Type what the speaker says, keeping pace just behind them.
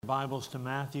Bibles to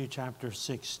Matthew chapter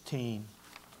 16.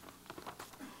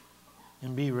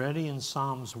 And be ready in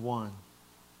Psalms 1.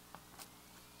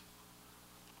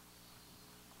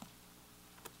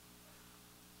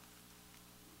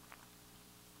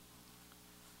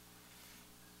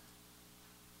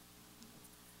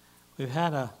 We've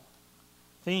had a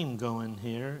theme going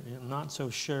here. I'm not so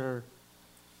sure.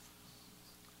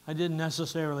 I didn't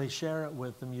necessarily share it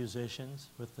with the musicians,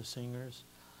 with the singers,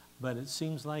 but it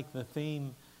seems like the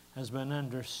theme has been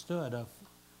understood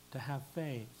to have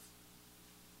faith.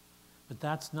 But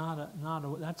that's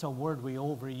that's a word we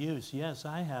overuse. Yes,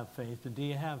 I have faith, but do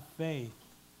you have faith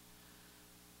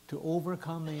to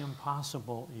overcome the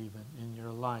impossible even in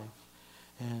your life?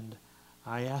 And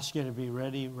I ask you to be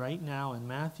ready right now in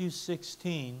Matthew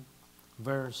 16,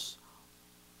 verse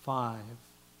 5.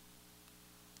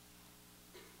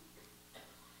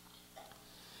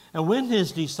 And when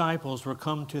his disciples were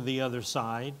come to the other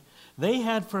side, they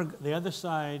had the other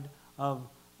side of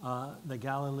the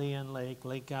Galilean lake,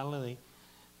 Lake Galilee,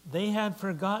 they had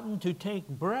forgotten to take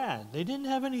bread. They didn't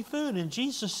have any food. And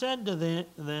Jesus said to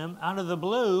them out of the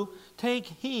blue, "Take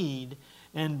heed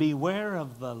and beware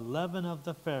of the leaven of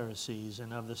the Pharisees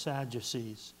and of the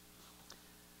Sadducees."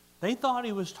 They thought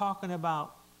he was talking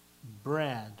about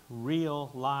bread,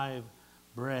 real live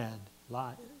bread.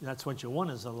 That's what you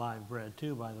want is a live bread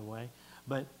too, by the way.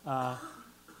 But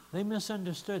they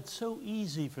misunderstood. So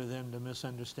easy for them to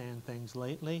misunderstand things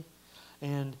lately.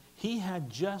 And he had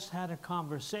just had a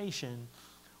conversation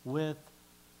with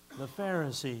the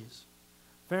Pharisees.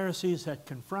 Pharisees had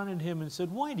confronted him and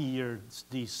said, "Why do your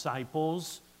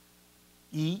disciples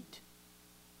eat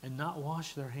and not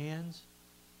wash their hands?"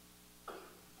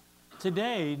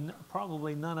 Today,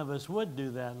 probably none of us would do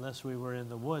that unless we were in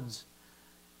the woods.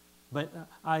 But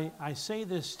I say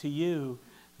this to you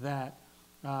that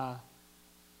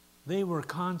they were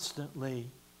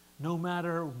constantly, no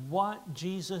matter what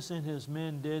Jesus and his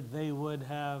men did, they would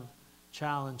have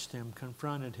challenged him,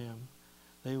 confronted him.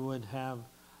 They would have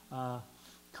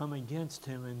come against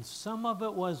him. And some of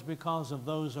it was because of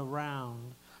those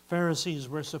around. Pharisees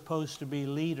were supposed to be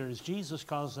leaders. Jesus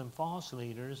calls them false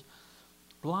leaders,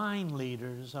 blind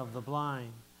leaders of the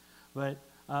blind. But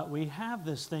we have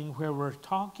this thing where we're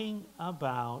talking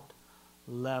about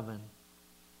leaven.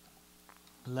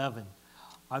 Leaven.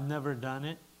 I've never done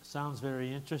it. Sounds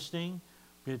very interesting.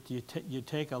 But you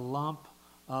take a lump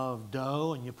of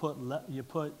dough and you put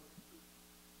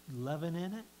leaven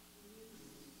in it.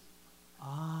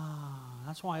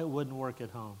 That's why it wouldn't work at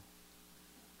home.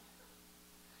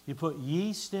 You put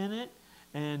yeast in it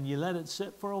and you let it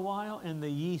sit for a while, and the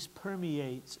yeast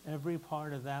permeates every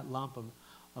part of that lump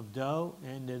of dough,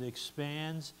 and it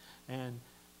expands. And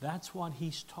that's what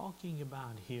he's talking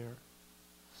about here.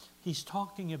 He's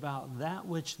talking about that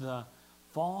which the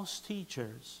false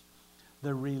teachers,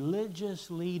 the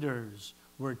religious leaders,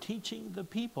 were teaching the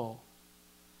people.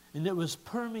 And it was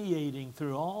permeating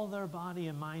through all their body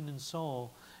and mind and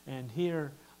soul. And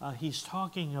here he's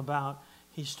talking about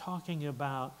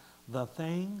the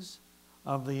things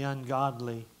of the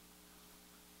ungodly.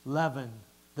 Leaven,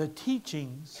 the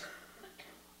teachings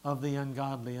of the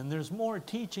ungodly. And there's more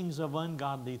teachings of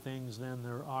ungodly things than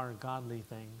there are godly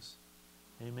things.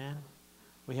 Amen?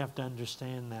 We have to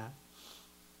understand that.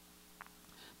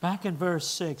 Back in verse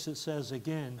 6 it says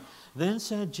again, "Then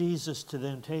said Jesus to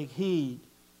them, Take heed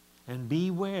and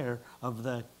beware of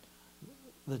the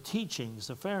teachings,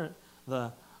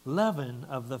 the leaven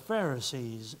of the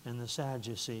Pharisees and the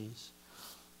Sadducees."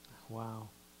 Wow.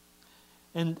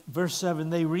 And verse 7,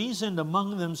 "They reasoned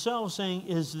among themselves, saying,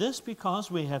 Is this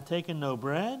because we have taken no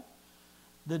bread?"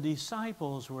 The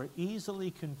disciples were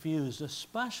easily confused,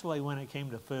 especially when it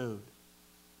came to food.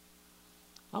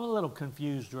 I'm a little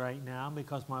confused right now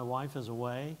because my wife is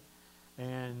away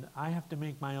and I have to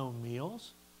make my own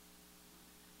meals.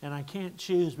 And I can't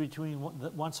choose between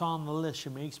what's on the list. She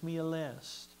makes me a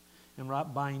list. And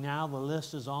right by now the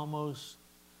list is almost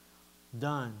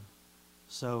done.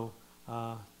 So,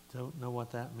 don't know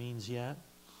what that means yet.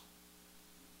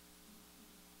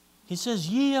 He says,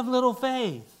 "Ye of little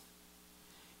faith."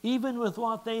 Even with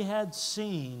what they had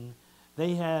seen,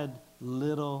 they had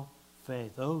little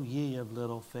faith. "Oh, ye of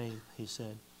little faith," he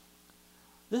said.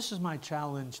 This is my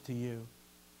challenge to you.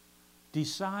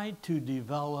 Decide to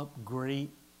develop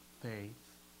great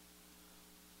faith.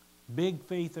 Big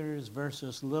faithers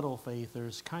versus little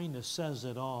faithers kind of says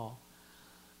it all.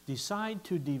 Decide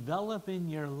to develop in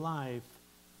your life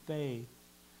faith.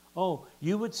 Oh,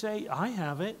 you would say, "I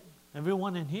have it."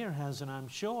 Everyone in here has it, I'm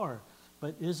sure.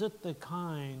 But is it the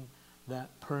kind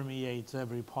that permeates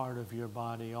every part of your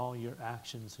body, all your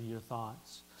actions and your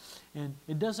thoughts? And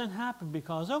it doesn't happen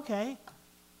because, okay,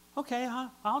 Okay,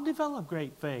 I'll develop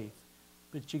great faith.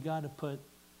 But you got to put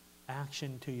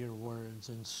action to your words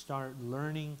and start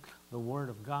learning the Word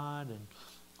of God and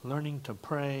learning to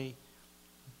pray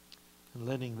and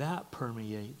letting that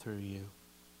permeate through you.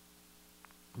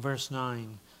 Verse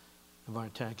 9 of our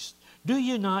text. Do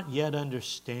you not yet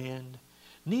understand?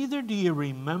 Neither do you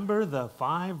remember the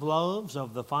 5 loaves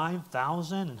of the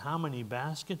 5,000 and how many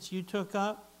baskets you took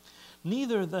up?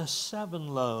 Neither the 7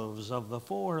 loaves of the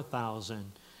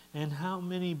 4,000 and how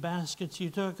many baskets you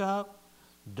took up?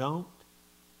 Don't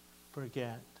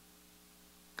forget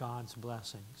God's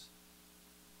blessings.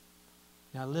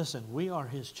 Now listen, we are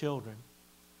His children.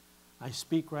 I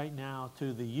speak right now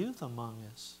to the youth among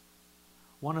us.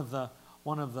 One of the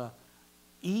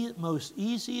most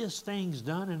easiest things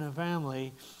done in a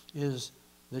family is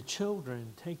the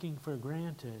children taking for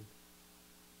granted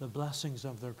the blessings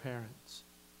of their parents.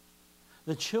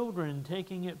 The children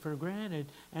taking it for granted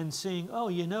and saying, oh,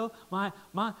 you know,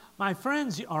 my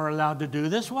friends are allowed to do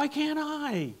this. Why can't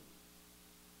I?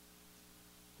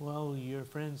 Well, your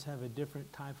friends have a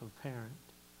different type of parent.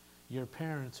 Your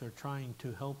parents are trying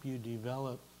to help you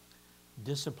develop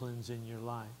disciplines in your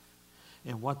life.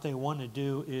 And what they want to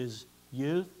do is,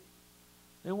 youth,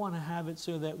 they want to have it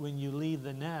so that when you leave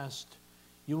the nest,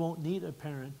 you won't need a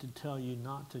parent to tell you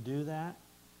not to do that,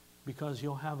 because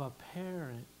you'll have a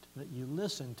parent that you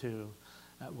listen to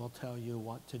that will tell you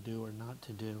what to do or not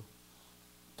to do.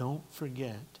 Don't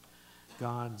forget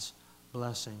God's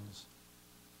blessings.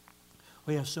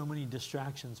 We have so many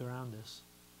distractions around us.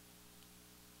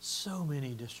 So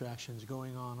many distractions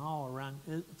going on all around.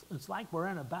 It's like we're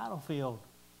in a battlefield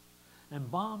and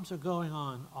bombs are going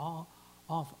on all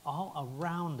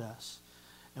around us.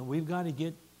 And we've got to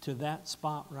get to that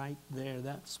spot right there,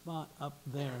 that spot up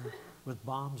there with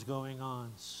bombs going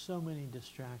on. So many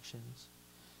distractions.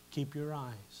 Keep your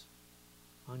eyes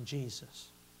on Jesus.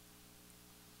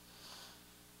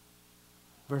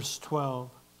 Verse 12.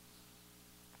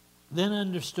 Then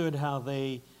understood how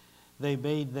they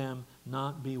bade them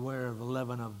not beware of the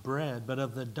leaven of bread, but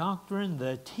of the doctrine,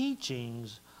 the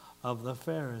teachings of the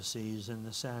Pharisees and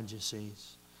the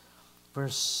Sadducees.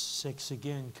 Verse 6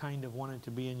 again kind of wanted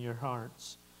to be in your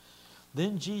hearts.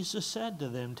 Then Jesus said to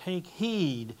them, take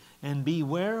heed and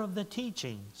beware of the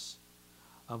teachings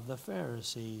of the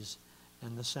Pharisees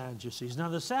and the Sadducees. Now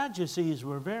the Sadducees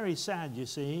were very sad, you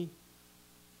see,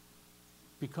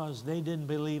 because they didn't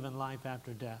believe in life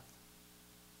after death.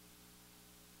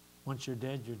 Once you're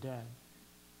dead, you're dead.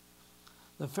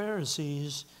 The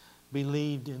Pharisees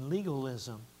believed in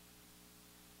legalism.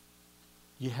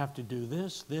 You have to do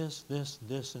this, this, this,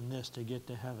 this, and this to get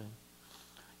to heaven.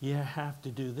 You have to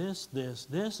do this, this,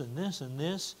 this, and this, and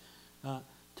this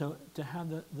to have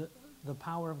the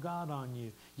power of God on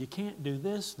you. You can't do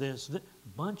this, this,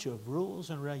 bunch of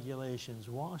rules and regulations.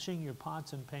 Washing your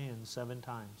pots and pans 7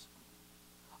 times.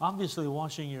 Obviously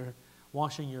washing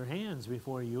your hands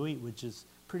before you eat, which is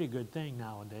a pretty good thing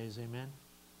nowadays, amen?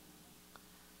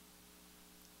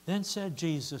 Then said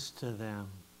Jesus to them,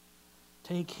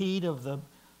 take heed of the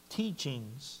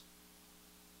teachings.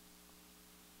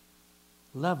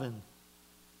 Leaven.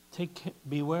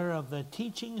 Beware of the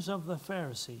teachings of the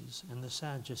Pharisees and the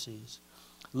Sadducees.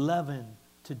 Leaven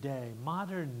today,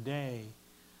 modern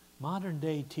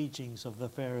day teachings of the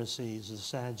Pharisees, the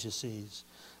Sadducees.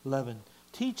 Leaven.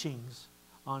 Teachings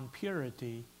on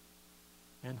purity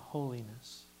and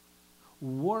holiness.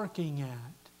 Working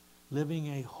at living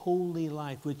a holy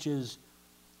life, which is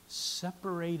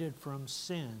separated from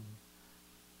sin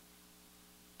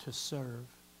to serve.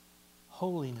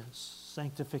 Holiness,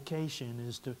 sanctification,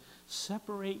 is to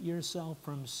separate yourself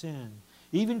from sin.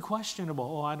 Even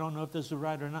questionable. Oh, I don't know if this is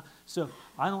right or not. So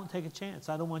I don't take a chance.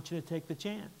 I don't want you to take the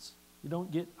chance. You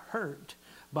don't get hurt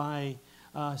by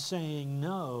saying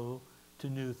no to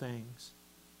new things.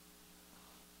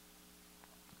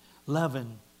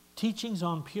 Leaven, teachings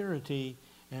on purity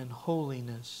and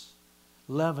holiness.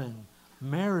 Leaven,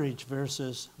 marriage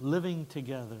versus living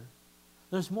together.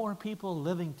 There's more people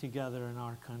living together in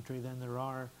our country than there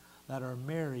are that are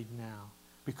married now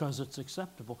because it's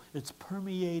acceptable. It's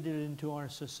permeated into our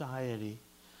society.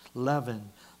 Leaven,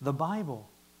 the Bible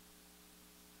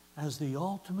as the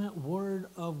ultimate Word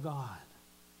of God.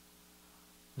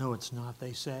 No, it's not,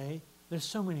 they say. There's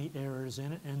so many errors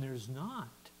in it, and there's not.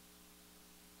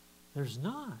 There's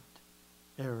not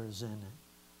errors in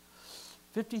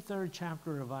it. 53rd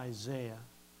chapter of Isaiah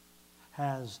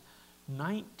has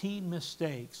 19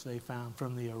 mistakes they found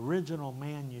from the original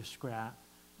manuscript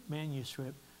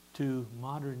to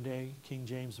modern day King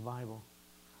James Bible.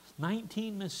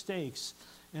 19 mistakes,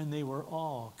 and they were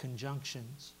all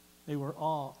conjunctions. They were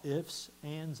all ifs,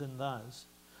 ands, and thus.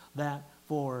 that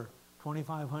for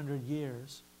 2,500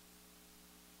 years,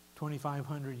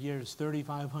 3,500 years,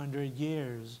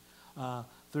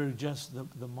 through just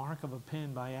the mark of a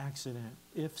pen by accident,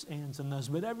 ifs, ands, and thus.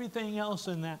 But everything else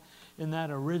in that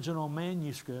original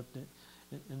manuscript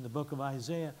in the book of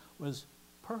Isaiah was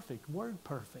perfect, word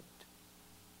perfect.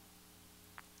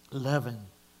 11,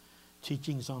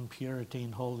 teachings on purity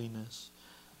and holiness.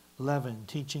 11,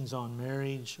 teachings on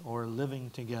marriage or living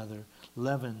together.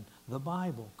 11, the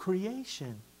Bible,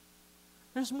 creation.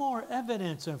 There's more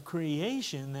evidence of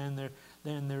creation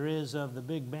than there is of the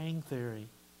Big Bang Theory.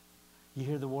 You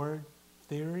hear the word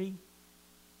theory?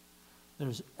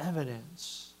 There's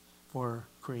evidence for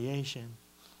creation.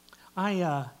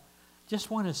 I just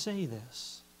want to say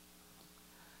this.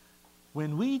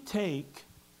 When we take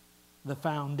the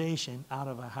foundation out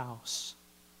of a house,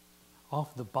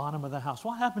 off the bottom of the house,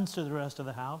 what happens to the rest of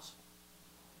the house?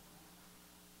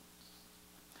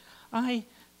 I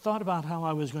thought about how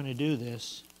I was going to do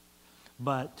this,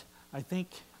 but I think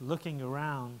looking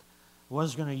around, I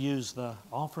was going to use the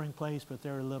offering plates, but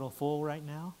they're a little full right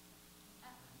now.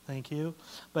 Thank you.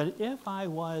 But if I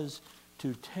was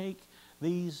to take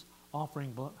these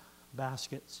offering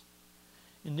baskets,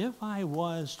 and if I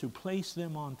was to place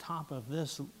them on top of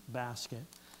this basket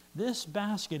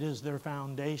is their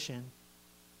foundation.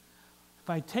 If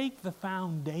I take the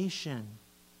foundational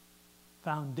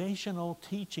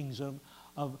teachings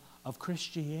of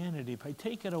Christianity, if I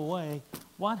take it away,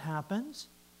 what happens?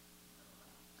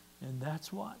 And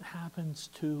that's what happens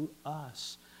to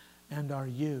us and our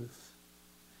youth.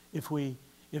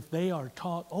 If they are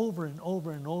taught over and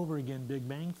over and over again, Big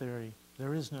Bang Theory,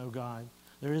 there is no God,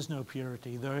 there is no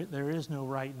purity, there is no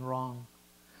right and wrong.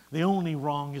 The only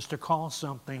wrong is to call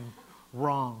something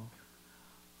wrong.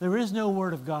 There is no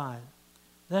Word of God.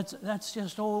 That's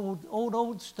just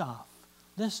old stuff.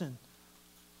 Listen,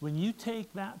 when you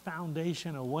take that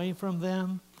foundation away from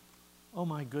them, oh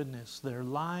my goodness,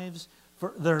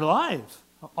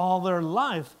 all their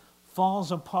life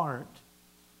falls apart.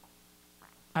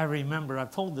 I remember,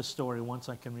 I've told this story once,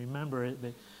 I can remember it,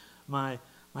 but my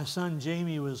son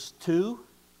Jamie was 2,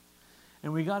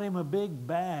 and we got him a big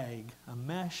bag, a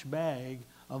mesh bag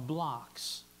of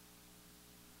blocks.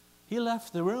 He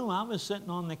left the room. I was sitting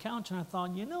on the couch, and I thought,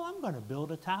 I'm going to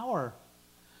build a tower.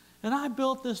 And I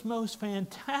built this most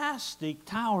fantastic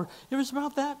tower. It was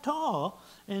about that tall,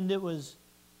 and it was,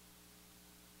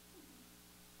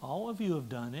 all of you have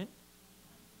done it.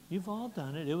 You've all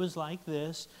done it. It was like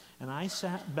this, and I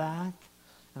sat back,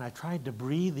 and I tried to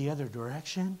breathe the other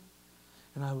direction,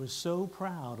 and I was so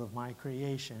proud of my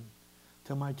creation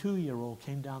till my 2-year-old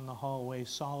came down the hallway,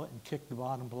 saw it, and kicked the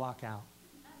bottom block out.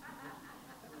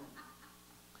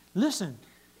 Listen,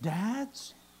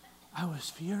 dads, I was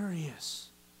furious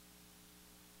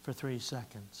for 3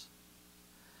 seconds.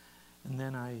 And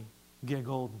then I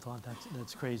giggled and thought,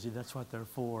 that's crazy. That's what they're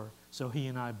for. So he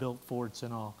and I built forts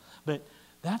and all. But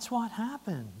that's what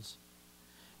happens.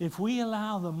 If we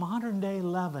allow the modern day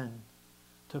leaven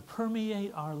to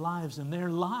permeate our lives, and their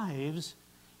lives,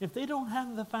 if they don't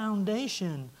have the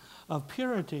foundation of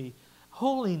purity,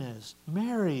 holiness,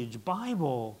 marriage,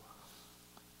 Bible,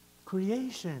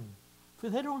 creation,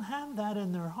 if they don't have that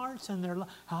in their hearts and their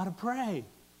lives, how to pray.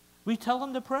 We tell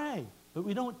them to pray, but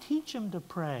we don't teach them to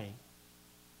pray.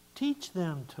 Teach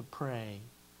them to pray.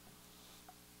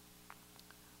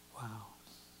 Wow.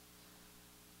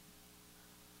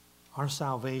 Our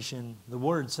salvation, the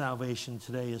word salvation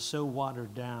today is so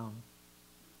watered down.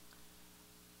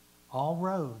 All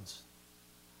roads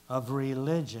of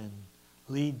religion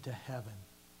lead to heaven.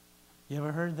 You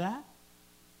ever heard that?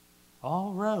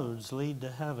 All roads lead to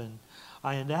heaven.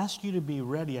 I had asked you to be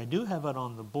ready. I do have it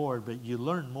on the board, but you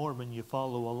learn more when you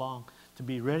follow along. To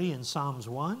be ready in Psalms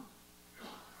 1.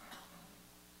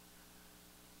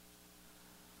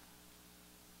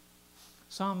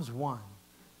 Psalms 1.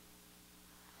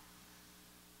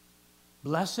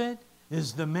 Blessed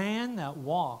is the man that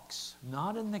walks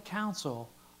not in the counsel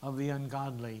of the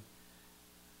ungodly.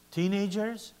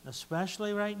 Teenagers,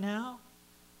 especially right now,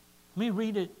 let me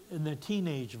read it in the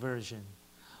teenage version.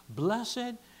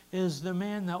 Blessed is the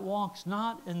man that walks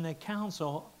not in the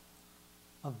counsel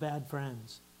of bad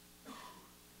friends.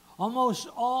 Almost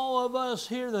all of us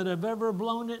here that have ever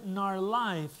blown it in our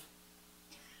life,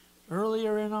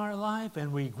 earlier in our life,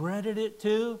 and regretted it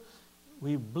too,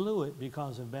 we blew it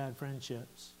because of bad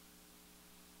friendships.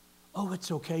 Oh,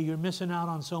 it's okay. You're missing out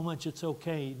on so much. It's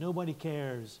okay. Nobody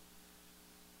cares.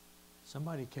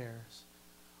 Somebody cares.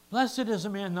 Blessed is a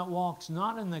man that walks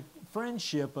not in the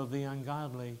friendship of the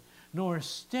ungodly, nor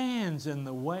stands in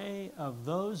the way of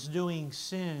those doing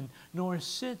sin, nor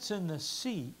sits in the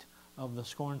seat of the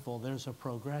scornful. There's a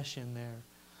progression there.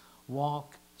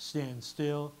 Walk, stand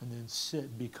still, and then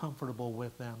sit, be comfortable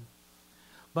with them.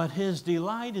 But his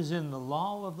delight is in the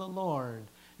law of the Lord,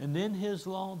 and in his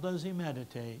law does he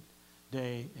meditate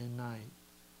day and night.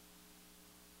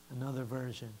 Another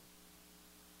version.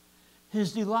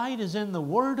 His delight is in the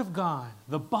Word of God,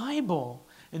 the Bible,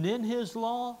 and in his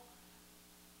law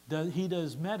he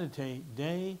does meditate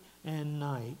day and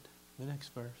night. The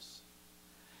next verse.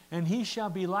 And he shall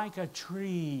be like a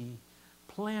tree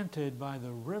planted by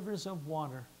the rivers of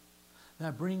water,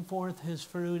 that bring forth his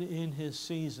fruit in his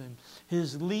season.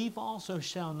 His leaf also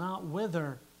shall not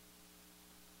wither.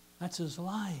 That's his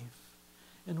life.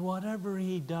 And whatever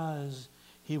he does,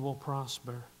 he will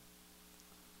prosper.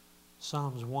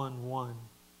 Psalms 1:1,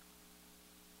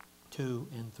 2,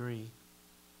 and 3.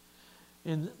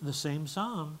 In the same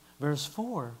psalm, verse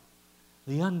 4,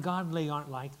 the ungodly aren't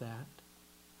like that.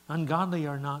 Ungodly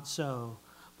are not so,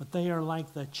 but they are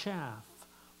like the chaff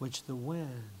which the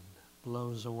wind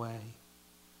blows away.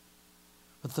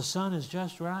 But the sun is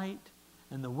just right,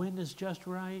 and the wind is just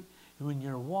right. And when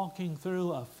you're walking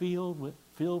through a field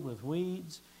filled with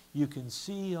weeds, you can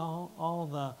see all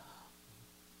the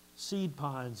seed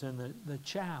pods and the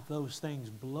chaff, those things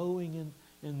blowing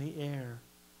in the air.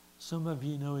 Some of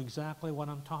you know exactly what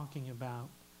I'm talking about.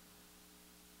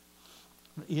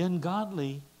 The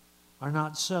ungodly are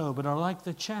not so, but are like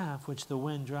the chaff which the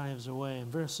wind drives away. In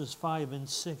verses 5 and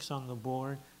 6 on the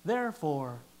board,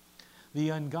 therefore, the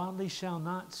ungodly shall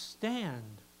not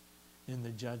stand in the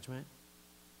judgment,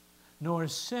 nor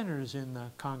sinners in the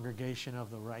congregation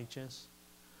of the righteous.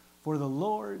 For the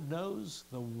Lord knows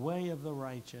the way of the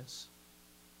righteous,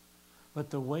 but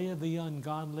the way of the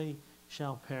ungodly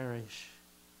shall perish.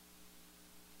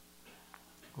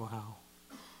 Wow.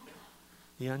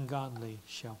 The ungodly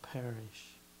shall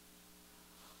perish.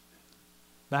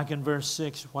 Back in verse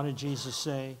 6, what did Jesus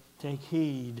say? Take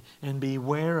heed and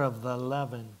beware of the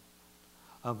leaven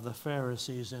of the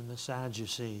Pharisees and the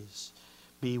Sadducees.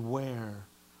 Beware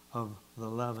of the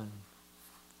leaven.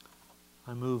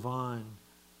 I move on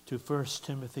to 1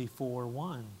 Timothy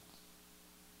 4:1.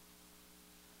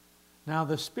 Now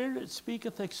the Spirit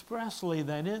speaketh expressly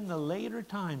that in the later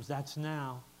times, that's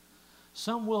now,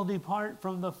 some will depart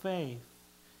from the faith,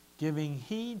 giving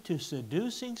heed to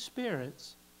seducing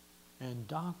spirits and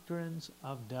doctrines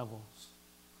of devils.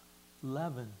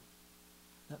 Leaven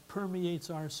that permeates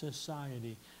our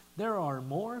society. There are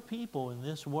more people in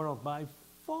this world by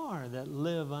far that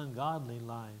live ungodly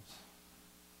lives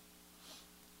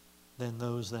than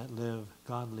those that live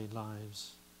godly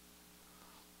lives.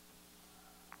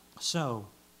 So,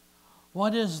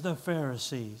 what is the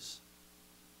Pharisees'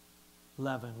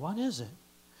 leaven? What is it?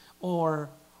 Or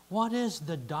what is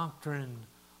the doctrine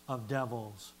of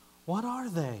devils? What are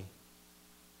they?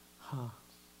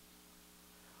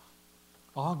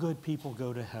 All good people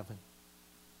go to heaven.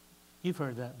 You've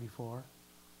heard that before.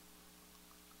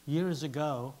 Years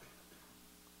ago,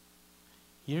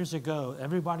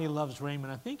 Everybody Loves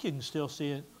Raymond. I think you can still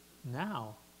see it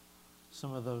now,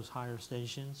 some of those higher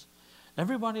stations.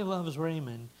 Everybody Loves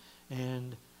Raymond,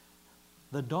 and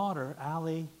the daughter,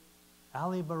 Allie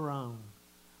Barone,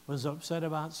 was upset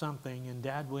about something, and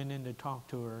Dad went in to talk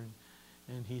to her,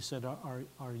 and he said,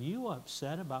 are you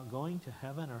upset about going to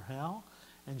heaven or hell?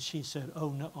 And she said, oh,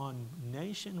 no, on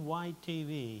nationwide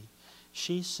TV,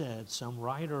 she said, some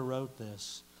writer wrote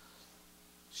this.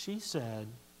 She said,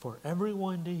 for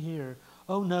everyone to hear,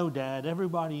 oh no, Dad,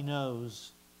 everybody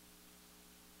knows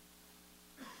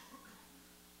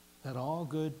that all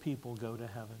good people go to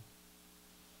heaven.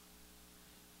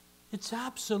 It's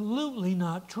absolutely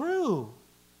not true.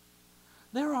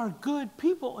 There are good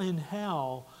people in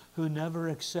hell who never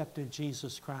accepted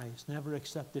Jesus Christ, never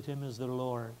accepted Him as their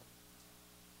Lord.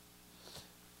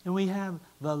 And we have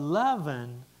the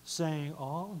leaven saying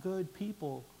all good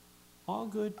people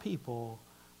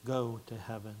go to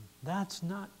heaven. That's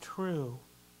not true.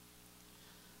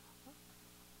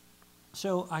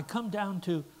 So I come down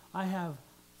to, I have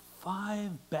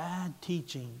 5 bad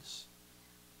teachings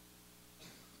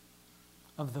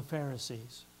of the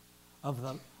Pharisees, of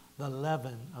the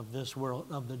leaven of this world,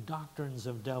 of the doctrines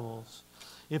of devils.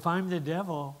 If I'm the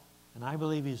devil, and I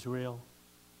believe he's real,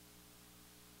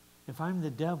 if I'm the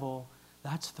devil,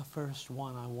 that's the first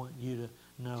one I want you to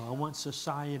know. I want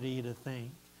society to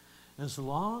think. As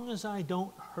long as I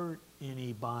don't hurt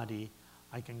anybody,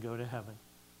 I can go to heaven.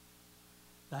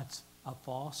 That's a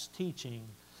false teaching,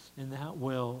 and that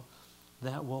will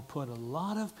put a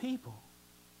lot of people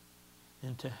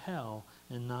into hell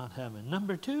and not heaven.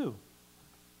 Number 2,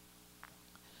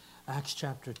 Acts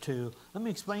chapter 2. Let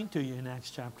me explain to you in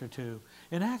Acts chapter 2.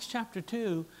 In Acts chapter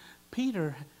 2,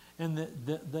 Peter And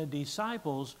the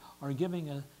disciples are giving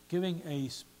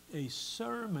a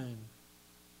sermon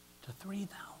to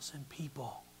 3,000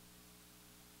 people.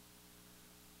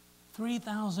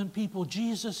 3,000 people.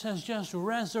 Jesus has just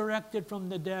resurrected from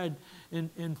the dead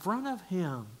in front of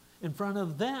him, in front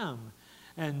of them.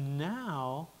 And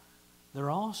now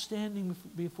they're all standing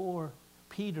before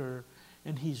Peter,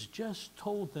 and he's just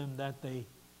told them that they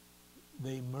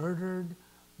murdered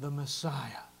the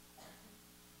Messiah.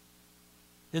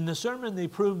 In the sermon, they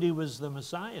proved he was the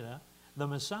Messiah,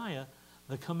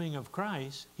 the coming of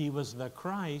Christ. He was the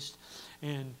Christ.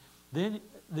 And then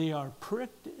they are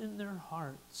pricked in their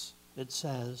hearts, it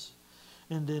says.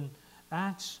 And in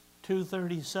Acts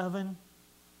 2:37,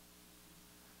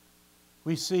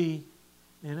 we see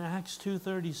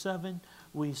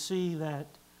that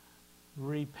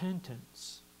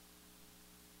repentance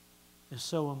is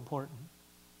so important.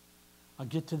 I'll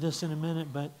get to this in a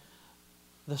minute, but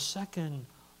the second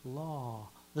law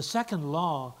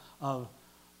of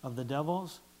the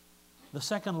devils, the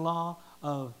second law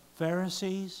of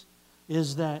Pharisees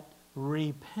is that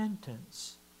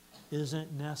repentance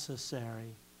isn't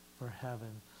necessary for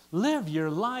heaven. Live your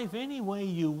life any way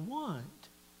you want.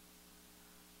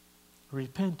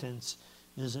 Repentance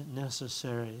isn't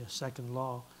necessary, a second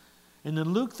law. And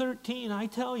in Luke 13, I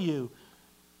tell you,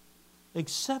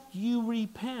 except you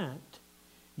repent,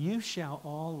 you shall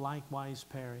all likewise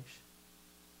perish.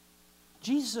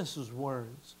 Jesus'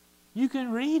 words. You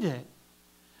can read it.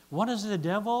 What does the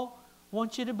devil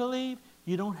want you to believe?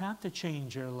 You don't have to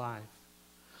change your life.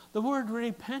 The word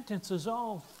repentance is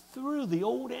all through the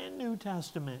Old and New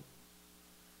Testament.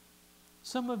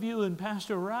 Some of you in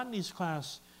Pastor Rodney's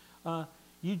class,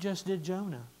 you just did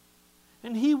Jonah.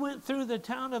 And he went through the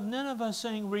town of Nineveh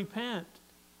saying, repent,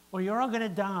 or you're all going to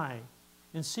die.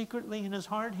 And secretly in his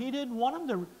heart, he didn't want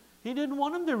them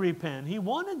to repent. He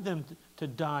wanted them to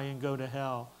die and go to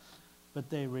hell. But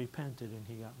they repented, and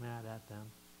he got mad at them.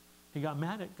 He got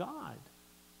mad at God.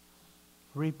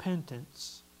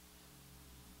 Repentance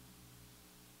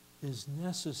is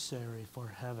necessary for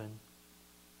heaven.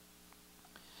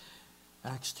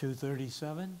 Acts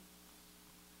 2:37.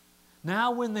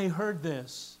 Now when they heard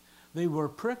this, they were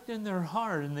pricked in their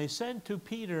heart, and they said to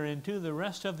Peter and to the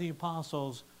rest of the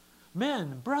apostles,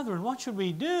 men, brethren, what should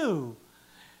we do?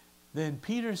 Then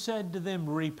Peter said to them,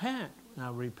 repent.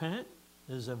 Now repent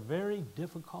is a very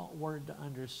difficult word to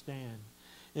understand.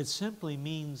 It simply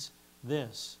means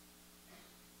this.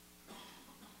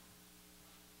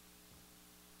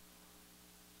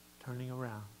 Turning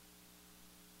around.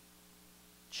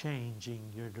 Changing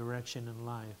your direction in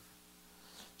life.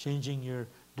 Changing your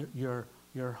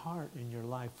heart and your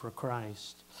life for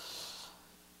Christ.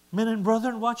 Men and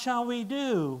brethren, what shall we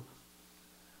do?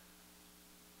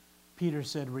 Peter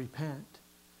said, repent.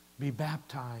 Be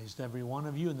baptized, every one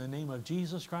of you, in the name of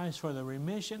Jesus Christ for the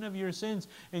remission of your sins,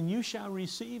 and you shall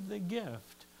receive the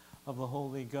gift of the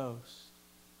Holy Ghost.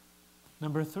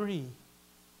 Number 3,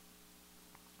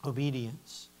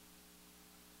 obedience.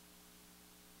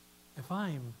 If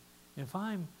I'm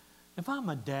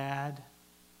a dad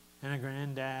and a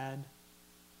granddad,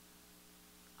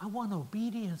 I want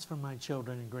obedience from my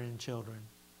children and grandchildren.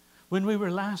 When we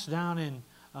were last down in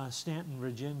Stanton,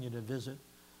 Virginia to visit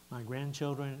my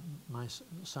grandchildren, my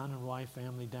son and wife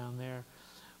family down there,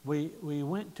 we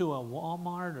went to a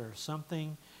Walmart or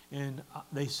something, and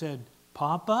they said,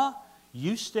 Papa,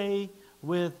 you stay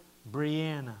with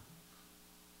Brianna.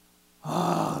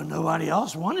 Oh, nobody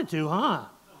else wanted to, huh?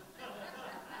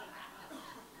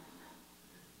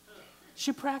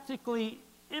 She practically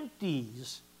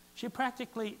empties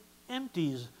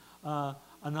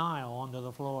an aisle onto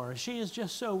the floor. She is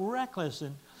just so reckless.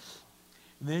 And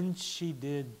then she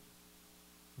did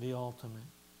the ultimate.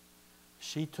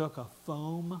 She took a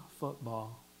foam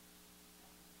football.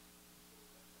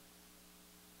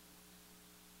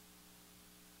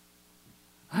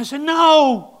 I said,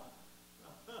 no.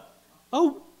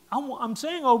 Oh, I'm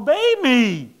saying obey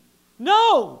me.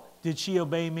 No. Did she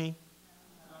obey me?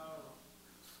 No.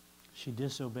 She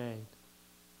disobeyed.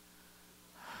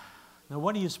 Now,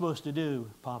 what are you supposed to do,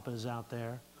 papas out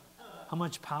there? How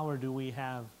much power do we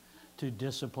have to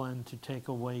discipline, to take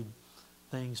away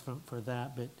things for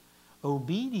that? But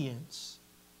obedience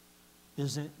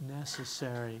isn't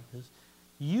necessary.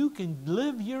 You can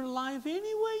live your life any way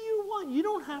you want. You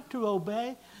don't have to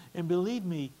obey. And believe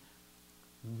me,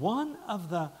 one of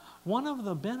the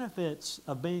benefits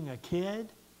of being a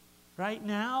kid right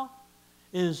now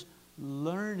is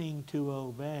learning to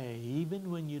obey, even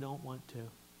when you don't want to.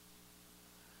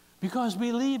 Because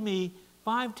believe me,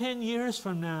 5-10 years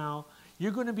from now,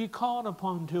 you're going to be called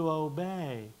upon to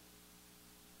obey.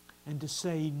 and to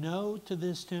say no to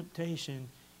this temptation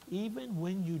even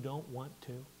when you don't want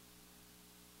to.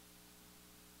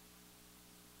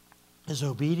 Is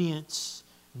obedience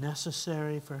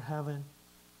necessary for heaven?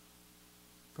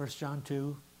 1 John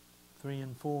 2, 3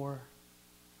 and 4.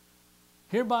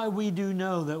 Hereby we do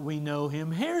know that we know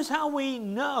Him. Here's how we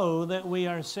know that we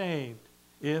are saved.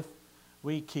 If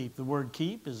we keep. The word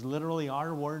keep is literally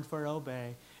our word for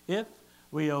obey. If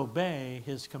we obey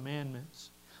His commandments.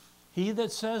 He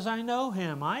that says, I know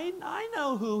Him, I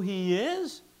know who He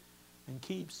is, and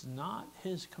keeps not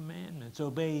His commandments,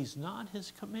 obeys not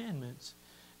His commandments,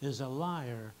 is a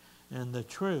liar, and the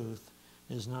truth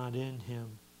is not in him.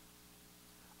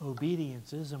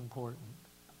 Obedience is important.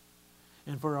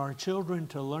 And for our children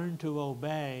to learn to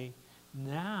obey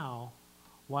now,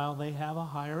 while they have a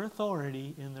higher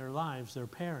authority in their lives, their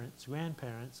parents,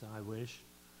 grandparents, I wish,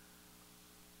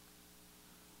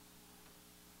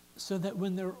 so that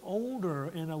when they're older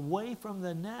and away from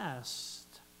the nest,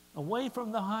 away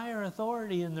from the higher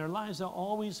authority in their lives, they'll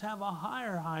always have a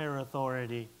higher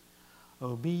authority.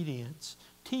 Obedience,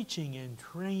 teaching and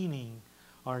training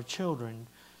our children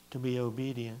to be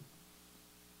obedient.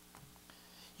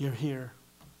 You're here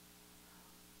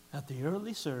at the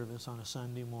early service on a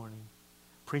Sunday morning,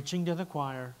 preaching to the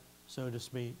choir, so to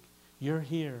speak. You're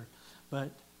here, but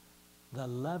the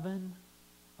leaven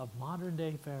of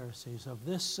modern-day Pharisees, of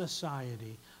this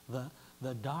society,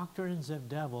 the doctrines of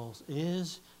devils,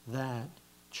 is that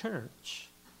church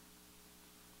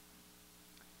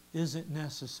isn't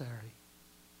necessary.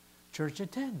 Church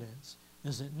attendance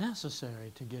isn't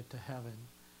necessary to get to heaven.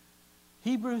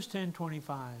 Hebrews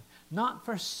 10:25, not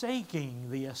forsaking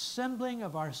the assembling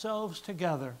of ourselves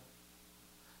together,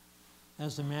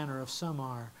 as the manner of some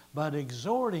are, but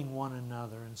exhorting one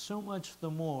another, and so much the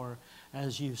more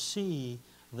as you see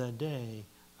the day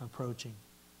approaching.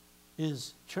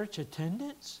 Is church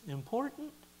attendance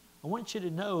important? I want you to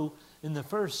know in the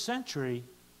first century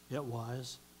it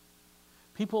was.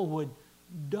 People would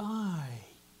die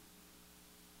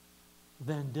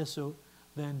than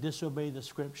disobey the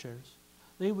Scriptures.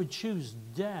 They would choose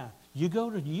death. You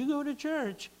go to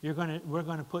church, we're going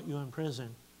to put you in prison.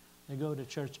 They go to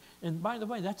church. And by the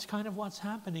way, that's kind of what's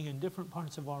happening in different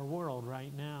parts of our world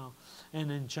right now.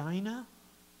 And in China,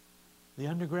 the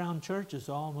underground church is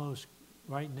almost,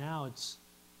 right now, it's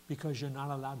because you're not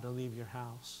allowed to leave your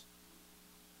house.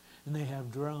 And they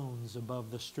have drones above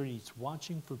the streets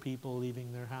watching for people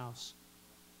leaving their house.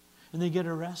 And they get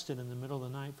arrested in the middle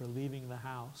of the night for leaving the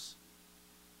house.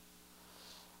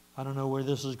 I don't know where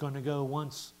this is going to go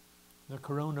once the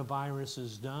coronavirus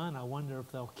is done. I wonder if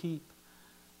they'll keep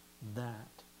that.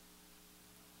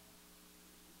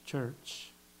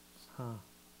 Church.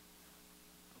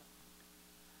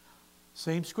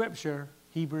 Same scripture,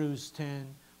 Hebrews 10.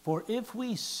 For if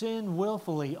we sin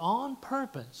willfully on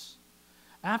purpose,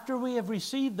 after we have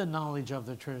received the knowledge of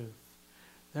the truth,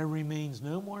 there remains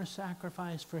no more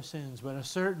sacrifice for sins, but a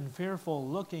certain fearful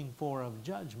looking for of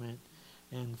judgment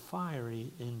and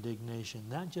fiery indignation.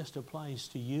 That just applies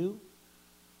to you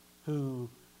who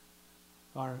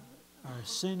are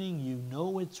sinning. You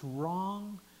know it's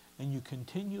wrong, and you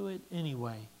continue it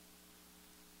anyway.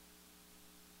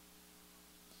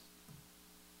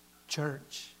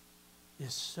 Church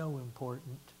is so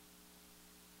important.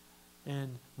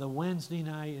 And the Wednesday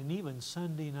night and even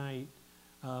Sunday night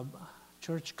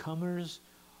church comers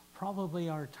probably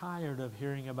are tired of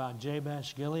hearing about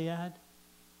Jabesh Gilead.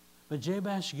 But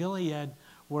Jabesh Gilead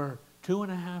were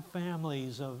 2.5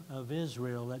 families of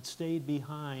Israel that stayed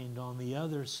behind on the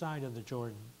other side of the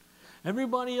Jordan.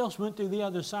 Everybody else went to the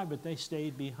other side, but they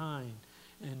stayed behind.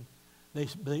 And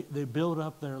they built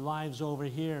up their lives over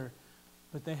here,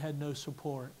 but they had no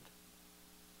support.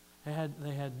 They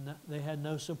had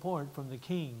no support from the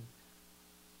king,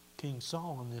 King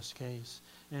Saul in this case.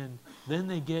 And then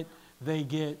they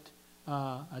get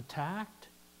attacked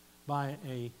by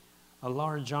a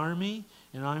large army,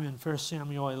 and I'm in 1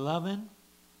 Samuel 11.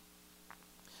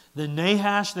 Then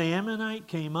Nahash the Ammonite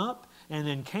came up and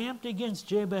encamped against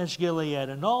Jabesh Gilead,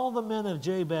 and all the men of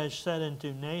Jabesh said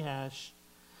unto Nahash,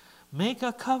 make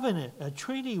a covenant, a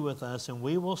treaty with us, and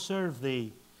we will serve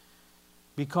thee,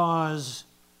 because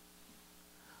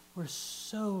we're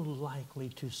so likely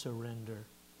to surrender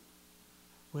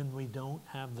when we don't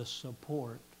have the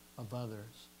support of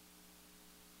others.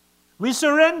 We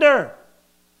surrender!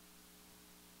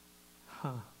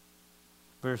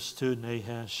 Verse 2,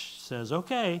 Nahash says,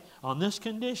 okay, on this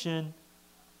condition,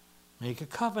 make a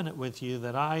covenant with you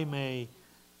that I may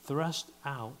thrust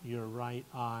out your right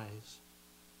eyes.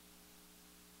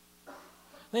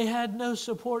 They had no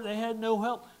support. They had no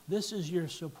help. This is your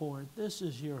support. This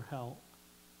is your help.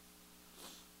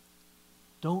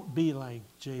 Don't be like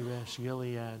Jabesh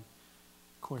Gilead.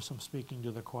 Of course, I'm speaking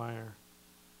to the choir.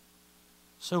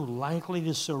 So likely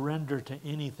to surrender to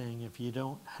anything if you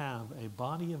don't have a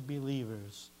body of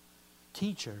believers,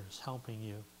 teachers helping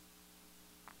you.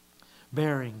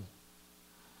 Bearing,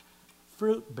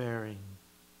 fruit bearing,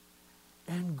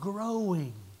 and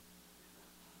growing.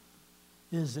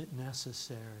 Is it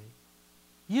necessary?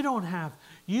 You don't have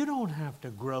to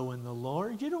grow in the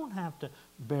Lord. You don't have to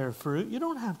bear fruit. You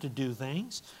don't have to do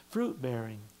things. Fruit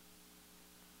bearing.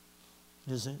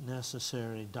 Is it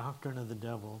necessary? Doctrine of the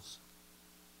devils.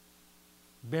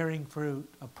 Bearing fruit,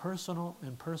 a personal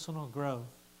growth.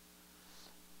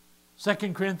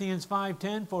 2 Corinthians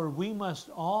 5:10, for we must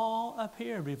all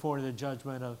appear before the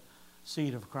judgment of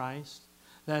seat of Christ,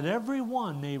 that every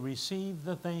one may receive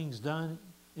the things done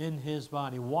in his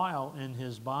body, while in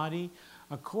his body,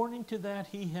 according to that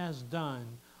he has done,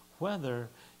 whether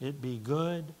it be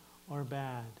good or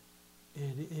bad.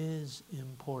 It is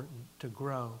important to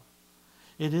grow.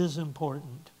 It is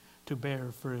important to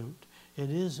bear fruit. It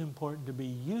is important to be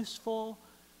useful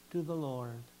to the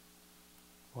Lord.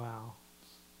 Wow.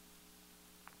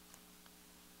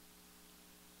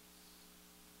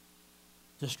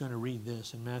 Just going to read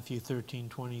this in Matthew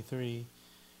 13:23.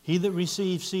 He that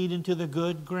receives seed into the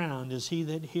good ground is he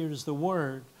that hears the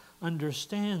word,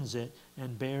 understands it,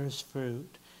 and bears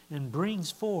fruit, and brings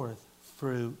forth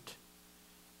fruit,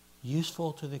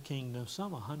 useful to the kingdom,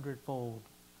 some 100-fold,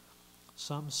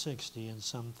 some 60, and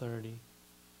some 30.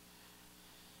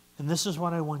 And this is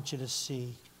what I want you to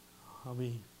see. I'll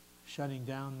be shutting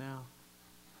down now.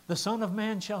 The Son of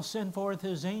Man shall send forth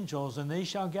his angels, and they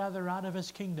shall gather out of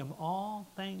his kingdom all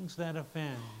things that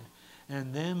offend,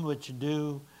 and them which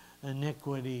do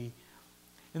iniquity.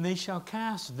 And they shall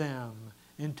cast them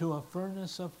into a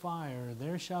furnace of fire.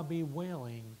 There shall be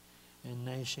wailing and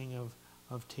gnashing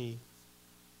of teeth.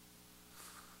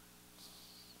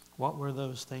 What were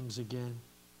those things again?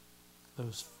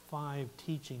 Those 5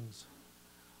 teachings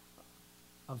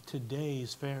of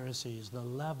today's Pharisees, the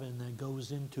leaven that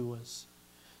goes into us.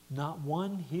 Not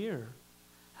one here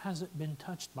hasn't been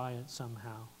touched by it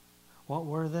somehow. What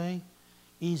were they?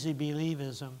 Easy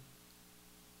believism.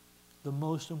 The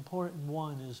most important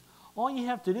one is, all you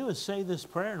have to do is say this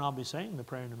prayer, and I'll be saying the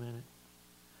prayer in a minute.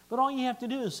 But all you have to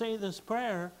do is say this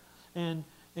prayer, and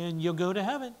you'll go to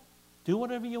heaven. Do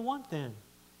whatever you want then.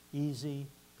 Easy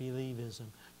believism.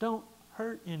 Don't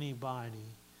hurt anybody.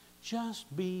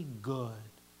 Just be good.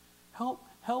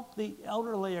 Help the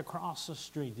elderly across the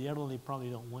street. The elderly probably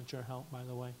don't want your help, by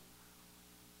the way.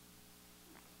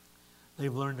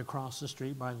 They've learned to cross the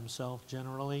street by themselves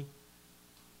generally.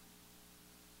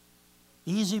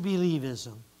 Easy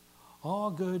believism.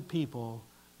 All good people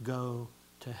go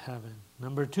to heaven.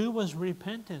 Number 2 was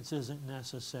repentance isn't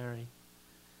necessary.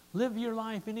 Live your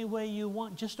life any way you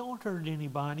want. Just don't hurt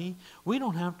anybody. We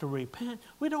don't have to repent.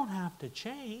 We don't have to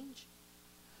change.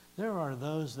 There are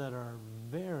those that are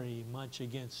very much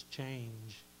against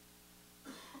change.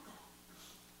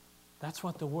 That's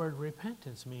what the word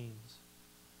repentance means.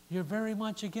 You're very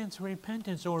much against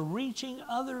repentance or reaching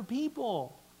other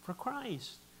people for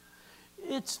Christ.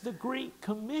 It's the Great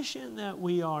Commission that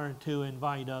we are to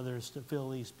invite others to fill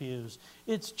these pews.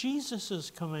 It's Jesus'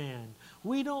 command.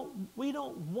 We don't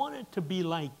want it to be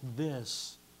like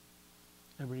this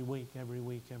every week.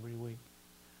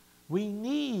 We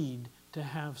need to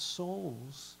have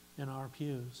souls in our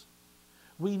pews.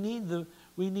 We need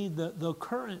the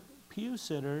current pew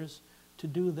sitters to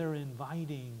do their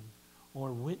inviting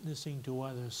or witnessing to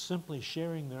others, simply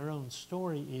sharing their own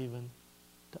story even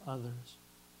to others.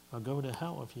 I'll go to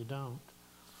hell if you don't.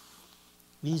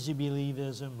 Easy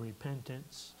believism,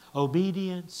 repentance,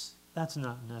 obedience, that's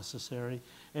not necessary.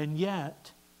 And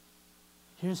yet,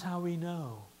 here's how we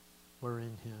know we're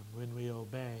in Him, when we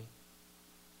obey.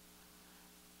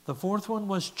 The 4th one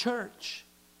was church.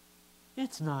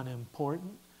 It's not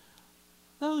important.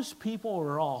 Those people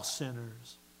are all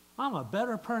sinners. I'm a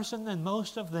better person than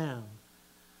most of them.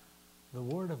 The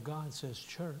Word of God says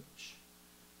church,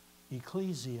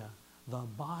 ecclesia, the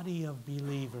body of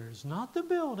believers, not the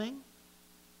building.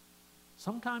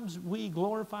 Sometimes we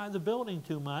glorify the building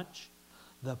too much.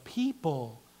 The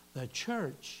people, the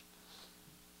church,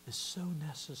 is so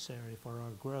necessary for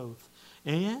our growth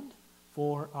and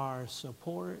for our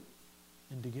support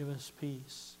and to give us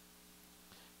peace,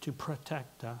 to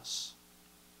protect us.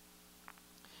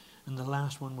 And the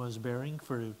last one was bearing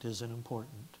fruit isn't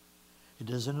important. It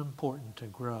isn't important to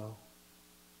grow.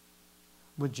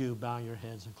 Would you bow your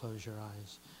heads and close your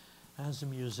eyes as the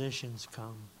musicians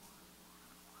come?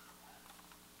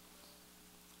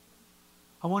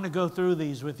 I want to go through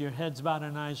these with your heads bowed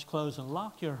and eyes closed, and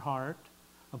lock your heart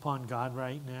upon God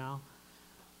right now?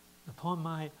 Upon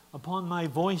my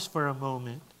voice for a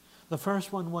moment. The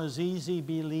first one was easy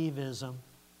believism.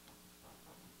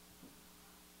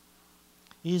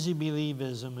 Easy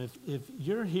believism. If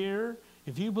you're here,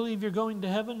 if you believe you're going to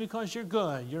heaven because you're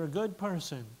a good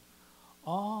person,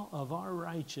 all of our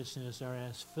righteousness are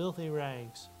as filthy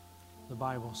rags, the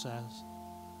Bible says.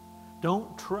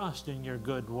 Don't trust in your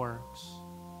good works.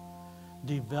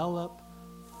 Develop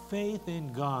faith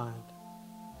in God.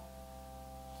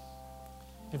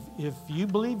 If you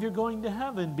believe you're going to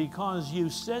heaven because you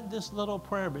said this little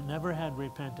prayer but never had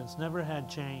repentance, never had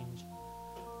change,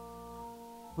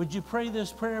 would you pray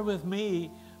this prayer with me,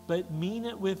 but mean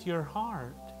it with your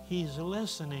heart? He's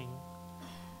listening.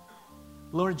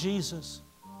 Lord Jesus,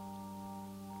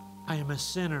 I am a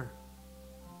sinner.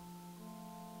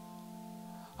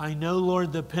 I know,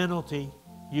 Lord, the penalty,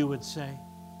 you would say,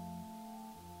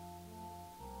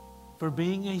 for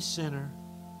being a sinner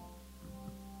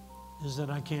is that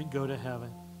I can't go to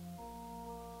heaven.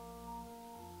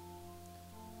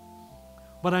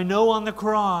 But I know on the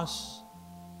cross,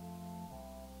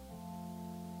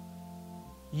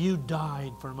 you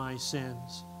died for my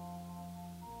sins.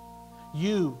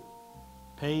 You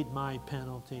paid my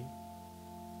penalty.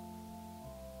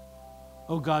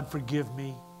 Oh God, forgive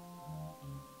me.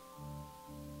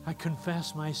 I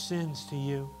confess my sins to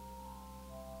you.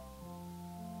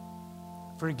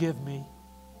 Forgive me.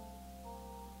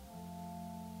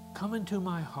 Come into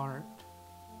my heart.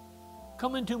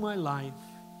 Come into my life.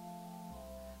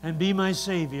 And be my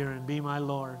Savior and be my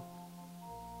Lord.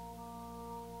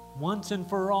 Once and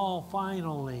for all,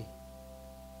 finally,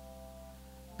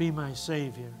 be my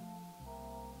Savior.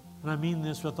 And I mean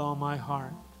this with all my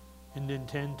heart and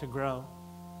intend to grow.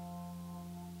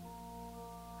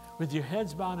 With your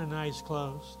heads bowed and eyes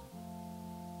closed,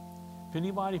 if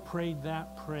anybody prayed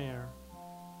that prayer,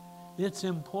 it's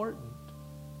important.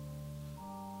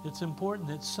 It's important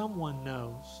that someone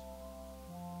knows.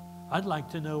 I'd like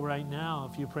to know right now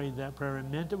if you prayed that prayer and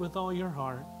meant it with all your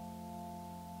heart.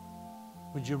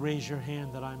 Would you raise your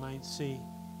hand that I might see?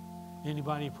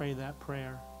 Anybody pray that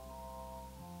prayer?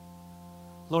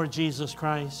 Lord Jesus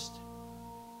Christ,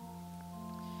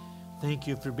 thank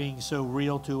you for being so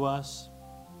real to us.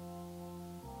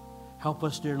 Help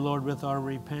us, dear Lord, with our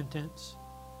repentance,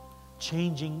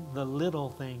 changing the little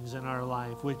things in our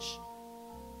life, which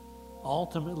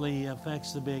ultimately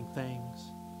affects the big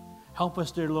things. Help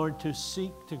us, dear Lord, to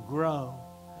seek to grow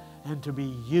and to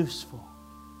be useful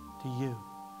to you,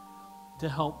 to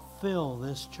help fill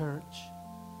this church.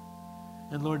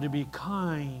 And Lord, to be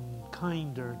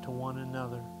kinder to one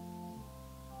another.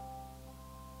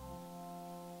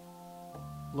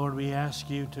 Lord, we ask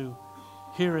you to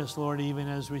hear us, Lord, even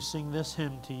as we sing this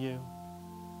hymn to you.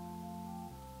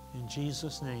 In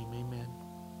Jesus' name, amen.